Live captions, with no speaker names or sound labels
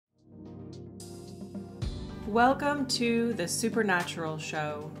Welcome to the Supernatural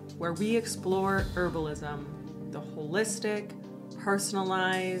Show, where we explore herbalism, the holistic,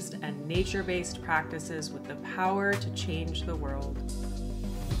 personalized, and nature-based practices with the power to change the world.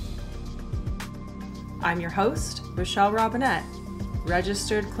 I'm your host, Rochelle Robinette,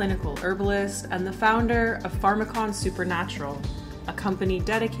 registered clinical herbalist and the founder of Pharmacon Supernatural, a company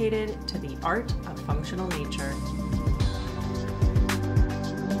dedicated to the art of functional nature.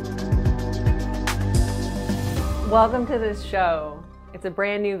 Welcome to this show. It's a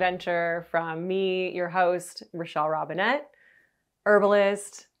brand new venture from me, your host, Rochelle Robinette,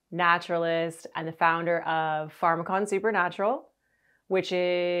 herbalist, naturalist, and the founder of Pharmacon Supernatural, which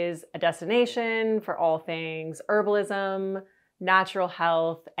is a destination for all things herbalism, natural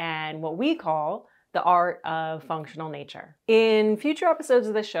health, and what we call the art of functional nature. In future episodes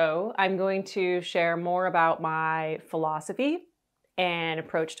of the show, I'm going to share more about my philosophy and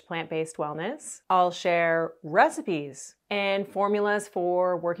approach to plant-based wellness. I'll share recipes and formulas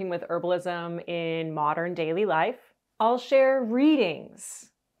for working with herbalism in modern daily life. I'll share readings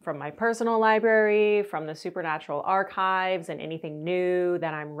from my personal library, from the Supernatural archives, and anything new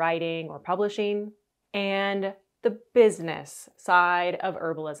that I'm writing or publishing, and the business side of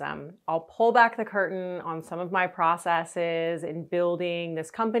herbalism. I'll pull back the curtain on some of my processes in building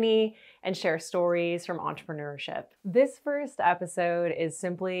this company and share stories from entrepreneurship. This first episode is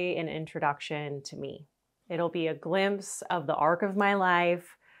simply an introduction to me. It'll be a glimpse of the arc of my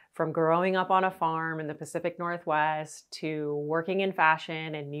life, from growing up on a farm in the Pacific Northwest to working in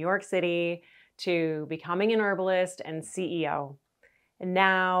fashion in New York City to becoming an herbalist and CEO. And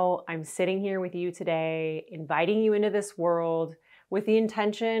now I'm sitting here with you today, inviting you into this world with the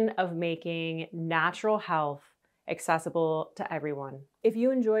intention of making natural health accessible to everyone. If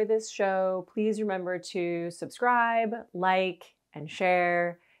you enjoy this show, please remember to subscribe, like, and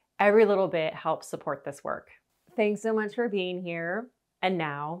share. Every little bit helps support this work. Thanks so much for being here. And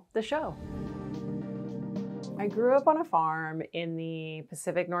now, the show. I grew up on a farm in the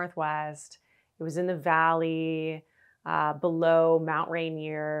Pacific Northwest. It was in the valley, below Mount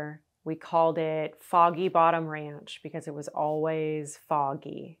Rainier. We called it Foggy Bottom Ranch because it was always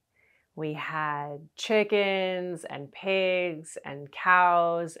foggy. We had chickens and pigs and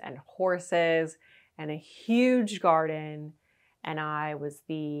cows and horses and a huge garden. And I was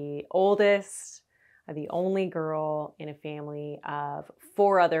the oldest, the only girl in a family of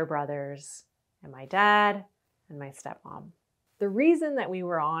 4 other brothers, and my dad and my stepmom. The reason that we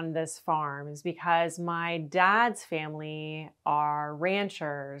were on this farm is because my dad's family are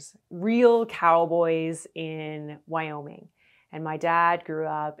ranchers, real cowboys in Wyoming. And my dad grew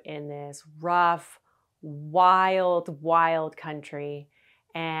up in this rough, wild country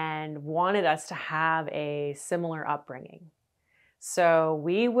and wanted us to have a similar upbringing. So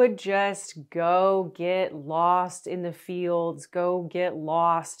we would just go get lost in the fields, go get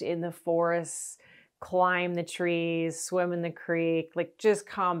lost in the forests, climb the trees, swim in the creek, like just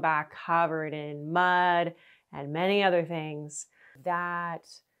come back covered in mud and many other things. That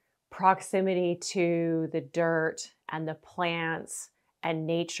proximity to the dirt and the plants and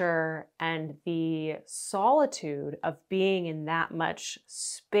nature and the solitude of being in that much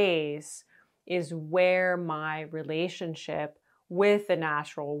space is where my relationship with the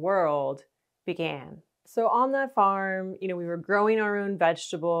natural world began. So on that farm, we were growing our own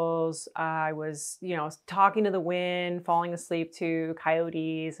vegetables. I was, talking to the wind, falling asleep to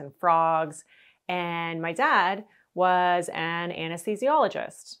coyotes and frogs. And my dad was an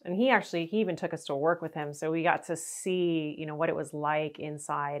anesthesiologist. And he even took us to work with him. So we got to see, what it was like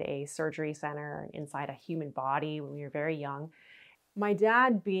inside a surgery center, inside a human body when we were very young. My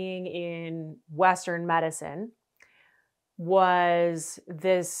dad, being in Western medicine, was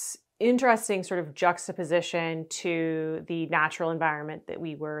this interesting sort of juxtaposition to the natural environment that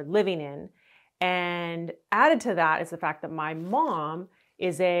we were living in. And added to that is the fact that my mom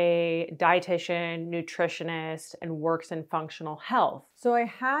is a dietitian, nutritionist, and works in functional health. So I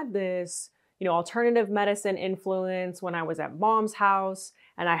had this, alternative medicine influence when I was at mom's house,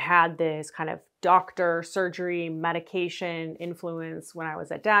 and I had this kind of doctor, surgery, medication influence when I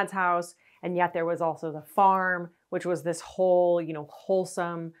was at dad's house. And yet there was also the farm, which was this whole,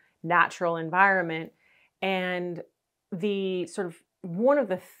 wholesome, natural environment. And the sort of one of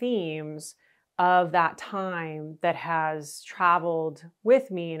the themes of that time that has traveled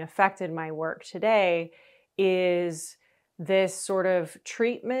with me and affected my work today is this sort of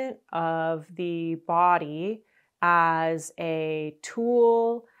treatment of the body as a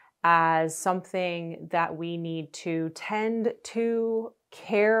tool, as something that we need to tend to,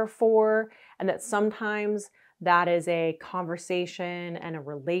 care for, and that sometimes that is a conversation and a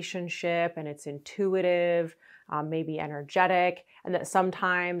relationship, and it's intuitive, maybe energetic, and that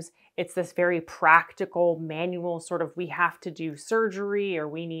sometimes it's this very practical manual sort of, we have to do surgery or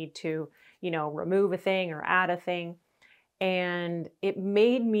we need to, remove a thing or add a thing. And it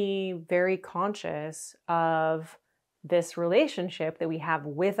made me very conscious of this relationship that we have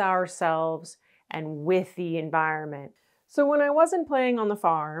with ourselves and with the environment. So when I wasn't playing on the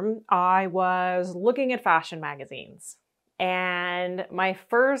farm, I was looking at fashion magazines. And my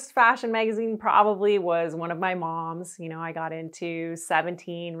first fashion magazine probably was one of my mom's. I got into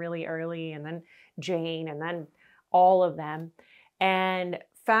 17 really early, and then Jane, and then all of them. And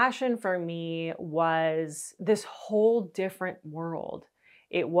fashion for me was this whole different world.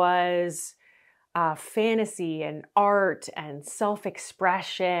 It was fantasy and art and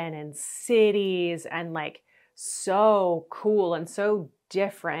self-expression and cities, and like so cool and so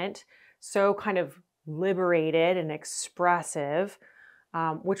different, so kind of liberated and expressive,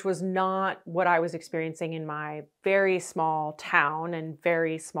 which was not what I was experiencing in my very small town and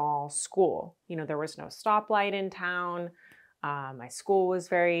very small school. There was no stoplight in town. My school was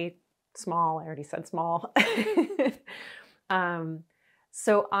very small. I already said small.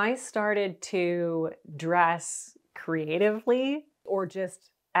 So I started to dress creatively, or just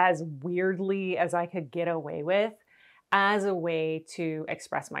as weirdly as I could get away with, as a way to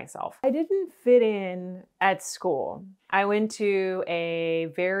express myself. I didn't fit in at school. I went to a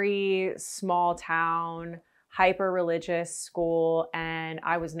very small town, hyper-religious school, and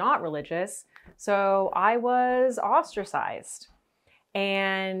I was not religious, so I was ostracized.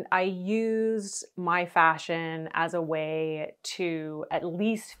 And I used my fashion as a way to at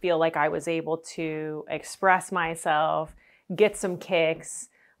least feel like I was able to express myself, get some kicks,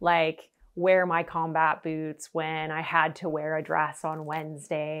 like wear my combat boots when I had to wear a dress on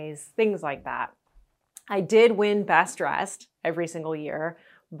Wednesdays, things like that. I did win Best Dressed every single year,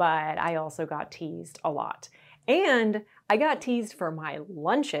 but I also got teased a lot. And I got teased for my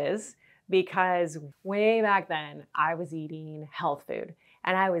lunches because way back then I was eating health food.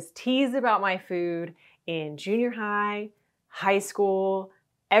 And I was teased about my food in junior high, high school,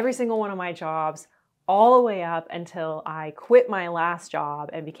 every single one of my jobs, all the way up until I quit my last job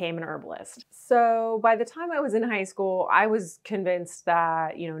and became an herbalist. So by the time I was in high school, I was convinced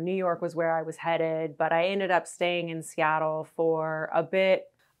that, New York was where I was headed, but I ended up staying in Seattle for a bit.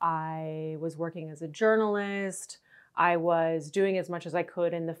 I was working as a journalist. I was doing as much as I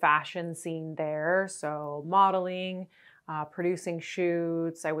could in the fashion scene there, so modeling, producing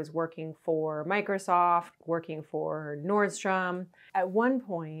shoots. I was working for Microsoft, working for Nordstrom. At one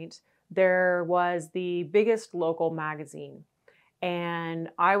point, there was the biggest local magazine, and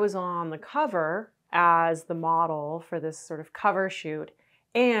I was on the cover as the model for this sort of cover shoot.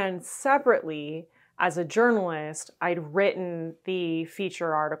 And separately, as a journalist, I'd written the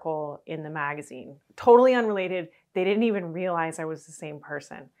feature article in the magazine. Totally unrelated. They didn't even realize I was the same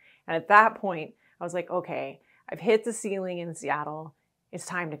person. And at that point, I was like, okay, I've hit the ceiling in Seattle. It's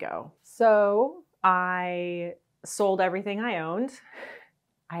time to go. So I sold everything I owned.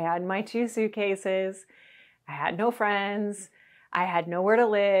 I had my 2 suitcases. I had no friends. I had nowhere to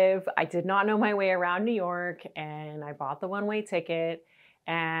live. I did not know my way around New York. And I bought the one-way ticket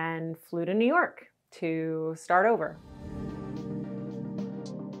and flew to New York to start over.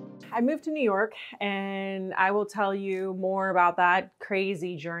 I moved to New York, and I will tell you more about that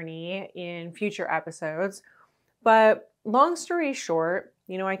crazy journey in future episodes. But long story short,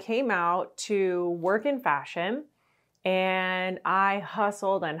 I came out to work in fashion, and I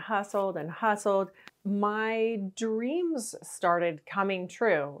hustled and hustled and hustled. My dreams started coming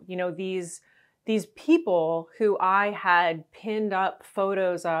true. These people who I had pinned up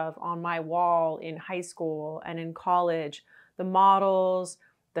photos of on my wall in high school and in college, the models,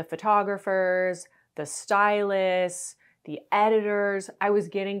 the photographers, the stylists, the editors, I was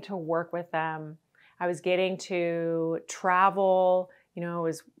getting to work with them. I was getting to travel,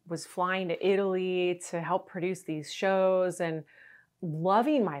 was flying to Italy to help produce these shows and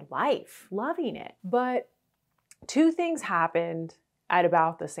loving my life, loving it. But 2 things happened at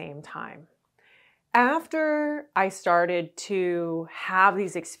about the same time. After I started to have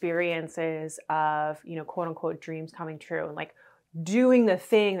these experiences of, quote unquote, dreams coming true, and like doing the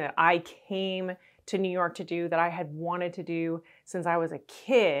thing that I came to New York to do, that I had wanted to do since I was a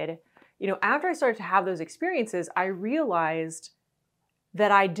kid, after I started to have those experiences, I realized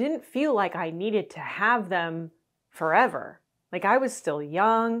that I didn't feel like I needed to have them forever. Like I was still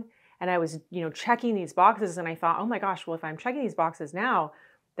young and I was, checking these boxes, and I thought, oh my gosh, well, if I'm checking these boxes now,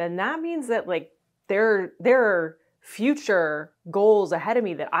 then that means that like there are future goals ahead of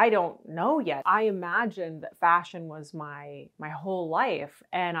me that I don't know yet. I imagined that fashion was my whole life,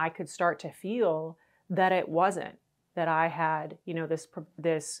 and I could start to feel that it wasn't, that I had,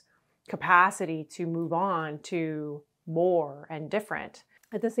 this capacity to move on to more and different.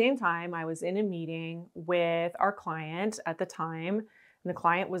 At the same time, I was in a meeting with our client at the time, and the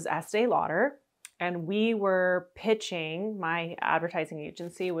client was Estee Lauder, and we were pitching, my advertising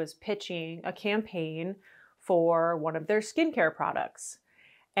agency was pitching a campaign for one of their skincare products.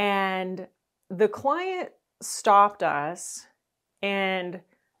 And the client stopped us and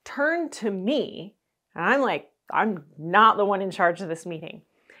turned to me, and I'm like, I'm not the one in charge of this meeting.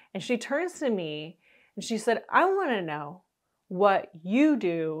 And she turns to me and she said, I want to know what you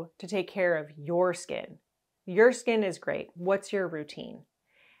do to take care of your skin. Your skin is great. What's your routine?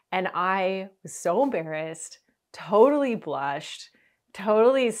 And I was so embarrassed, totally blushed,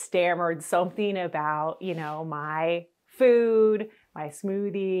 totally stammered something about, my food, my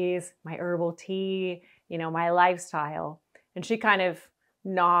smoothies, my herbal tea, my lifestyle. And she kind of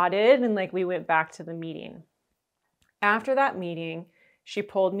nodded, and we went back to the meeting. After that meeting, she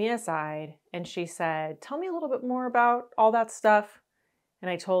pulled me aside and she said, tell me a little bit more about all that stuff. And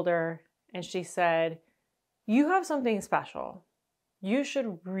I told her, and she said, you have something special. You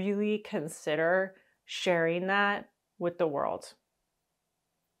should really consider sharing that with the world.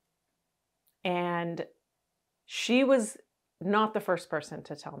 And she was not the first person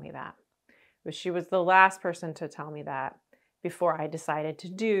to tell me that, but she was the last person to tell me that before I decided to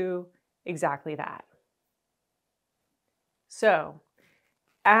do exactly that. So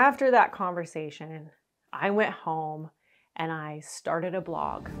after that conversation, I went home and I started a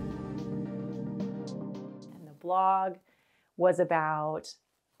blog. And the blog was about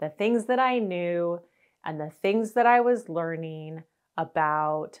the things that I knew and the things that I was learning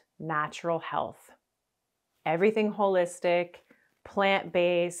about natural health. Everything holistic,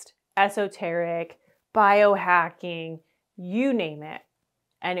 plant-based, esoteric, biohacking, you name it.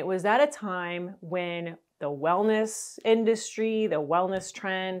 And it was at a time when the wellness industry, the wellness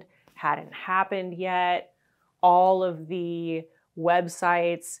trend hadn't happened yet. All of the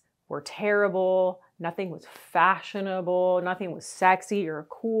websites were terrible. Nothing was fashionable. Nothing was sexy or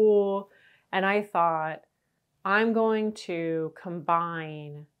cool. And I thought, I'm going to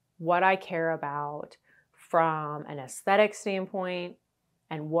combine what I care about from an aesthetic standpoint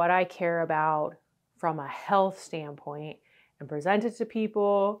and what I care about from a health standpoint and present it to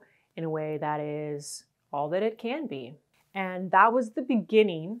people in a way that is all that it can be. And that was the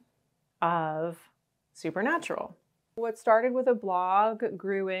beginning of Supernatural. What started with a blog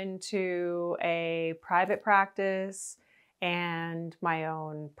grew into a private practice and my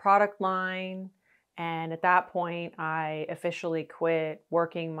own product line. And at that point, I officially quit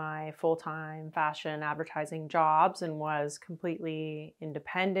working my full-time fashion advertising jobs and was completely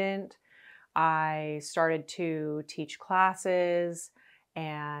independent. I started to teach classes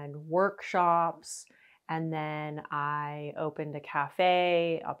and workshops, and then I opened a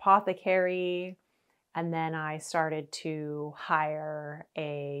cafe, Apothecary, and then I started to hire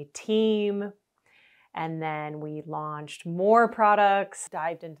a team. And then we launched more products,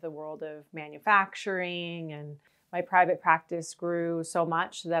 dived into the world of manufacturing, and my private practice grew so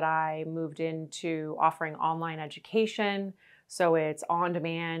much that I moved into offering online education. So it's on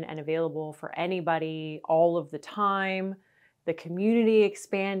demand and available for anybody all of the time. The community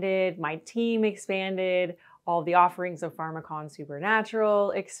expanded, my team expanded, all the offerings of Pharmacon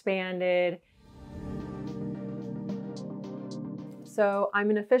Supernatural expanded. So I'm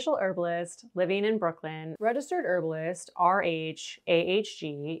an official herbalist living in Brooklyn. Registered Herbalist,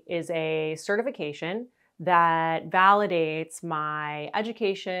 RHAHG, is a certification that validates my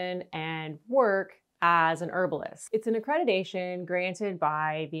education and work as an herbalist. It's an accreditation granted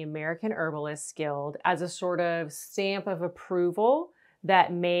by the American Herbalists Guild as a sort of stamp of approval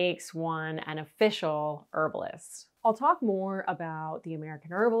that makes one an official herbalist. I'll talk more about the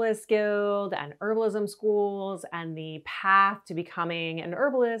American Herbalists Guild and herbalism schools and the path to becoming an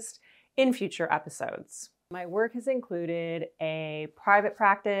herbalist in future episodes. My work has included a private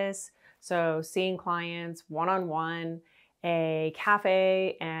practice, so seeing clients one-on-one, a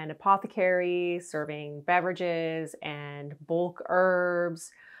cafe and apothecary serving beverages and bulk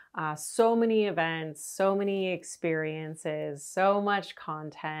herbs, so many events, so many experiences, so much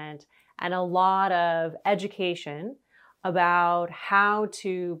content, and a lot of education about how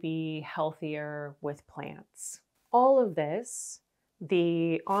to be healthier with plants. All of this,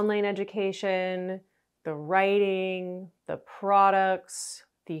 the online education, the writing, the products,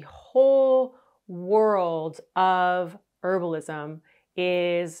 the whole world of herbalism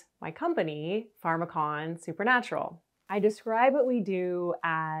is my company, Pharmakon Supernatural. I describe what we do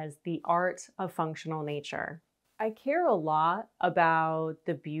as the art of functional nature. I care a lot about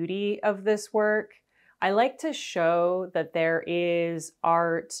the beauty of this work. I like to show that there is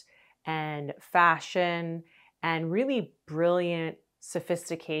art and fashion and really brilliant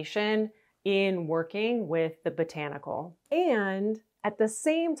sophistication in working with the botanical. And at the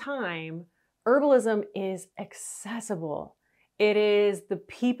same time, herbalism is accessible. It is the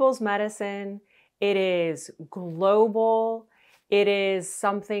people's medicine. It is global. It is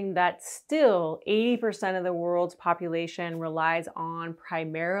something that still 80% of the world's population relies on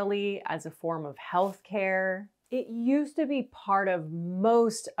primarily as a form of healthcare. It used to be part of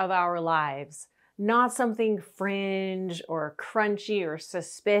most of our lives, not something fringe or crunchy or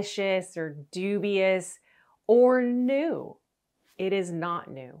suspicious or dubious or new. It is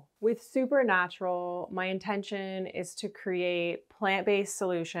not new. With Supernatural, my intention is to create plant-based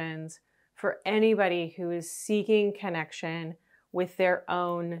solutions for anybody who is seeking connection with their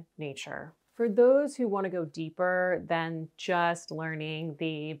own nature. For those who want to go deeper than just learning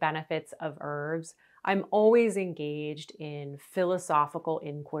the benefits of herbs, I'm always engaged in philosophical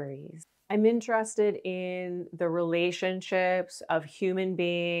inquiries. I'm interested in the relationships of human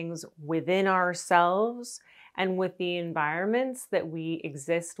beings within ourselves and with the environments that we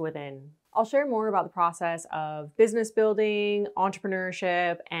exist within. I'll share more about the process of business building,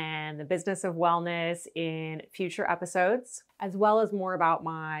 entrepreneurship, and the business of wellness in future episodes, as well as more about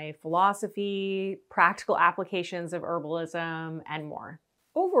my philosophy, practical applications of herbalism, and more.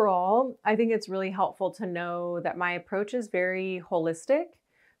 Overall, I think it's really helpful to know that my approach is very holistic.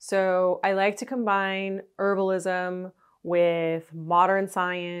 So I like to combine herbalism with modern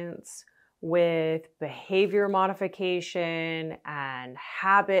science, with behavior modification and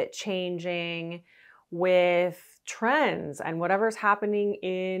habit changing, with trends and whatever's happening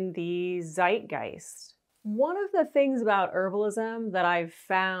in the zeitgeist. One of the things about herbalism that I've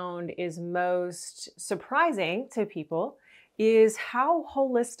found is most surprising to people is how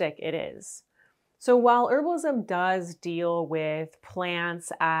holistic it is. So while herbalism does deal with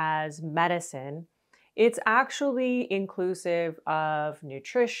plants as medicine, it's actually inclusive of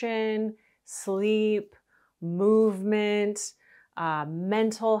nutrition, sleep, movement,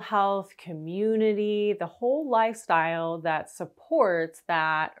 mental health, community, the whole lifestyle that supports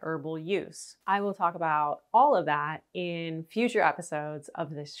that herbal use. I will talk about all of that in future episodes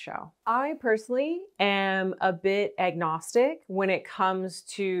of this show. I personally am a bit agnostic when it comes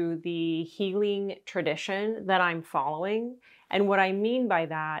to the healing tradition that I'm following. And what I mean by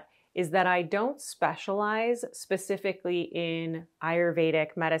that is that I don't specialize specifically in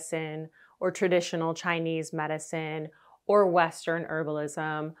Ayurvedic medicine or traditional Chinese medicine or Western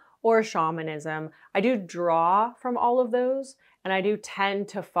herbalism or shamanism. I do draw from all of those, and I do tend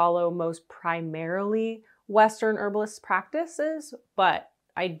to follow most primarily Western herbalist practices, but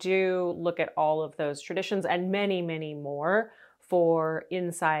I do look at all of those traditions and many, many more for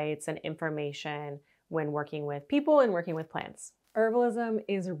insights and information when working with people and working with plants. Herbalism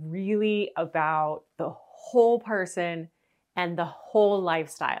is really about the whole person and the whole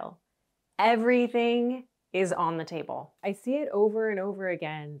lifestyle. Everything is on the table. I see it over and over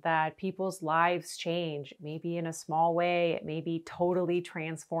again that people's lives change, maybe in a small way, it may be totally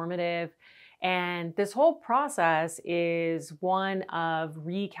transformative. And this whole process is one of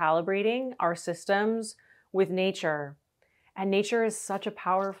recalibrating our systems with nature. And nature is such a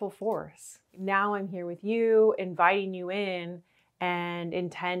powerful force. Now I'm here with you, inviting you in and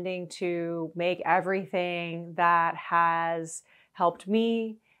intending to make everything that has helped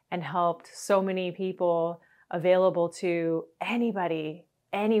me and helped so many people available to anybody,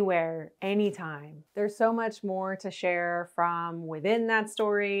 anywhere, anytime. There's so much more to share from within that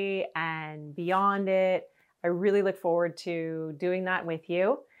story and beyond it. I really look forward to doing that with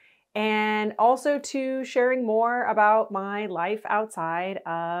you, and also to sharing more about my life outside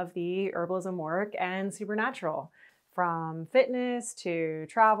of the herbalism work and Supernatural, from fitness to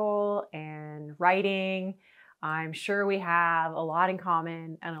travel and writing. I'm sure we have a lot in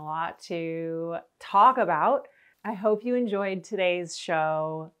common and a lot to talk about. I hope you enjoyed today's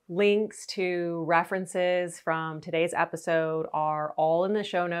show. Links to references from today's episode are all in the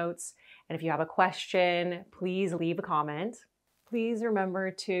show notes. And if you have a question, please leave a comment. Please remember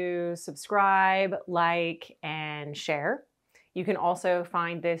to subscribe, like, and share. You can also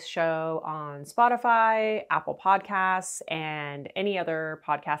find this show on Spotify, Apple Podcasts, and any other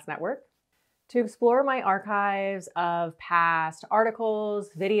podcast network. To explore my archives of past articles,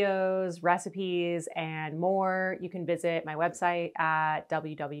 videos, recipes, and more, you can visit my website at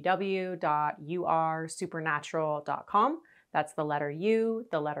www.yoursupernatural.com. That's the letter U,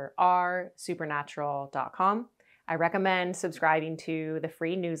 the letter R, supernatural.com. I recommend subscribing to the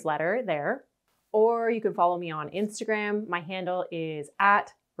free newsletter there. Or you can follow me on Instagram. My handle is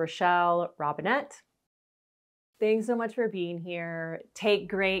at Rochelle Robinette. Thanks so much for being here. Take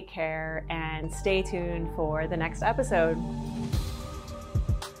great care and stay tuned for the next episode.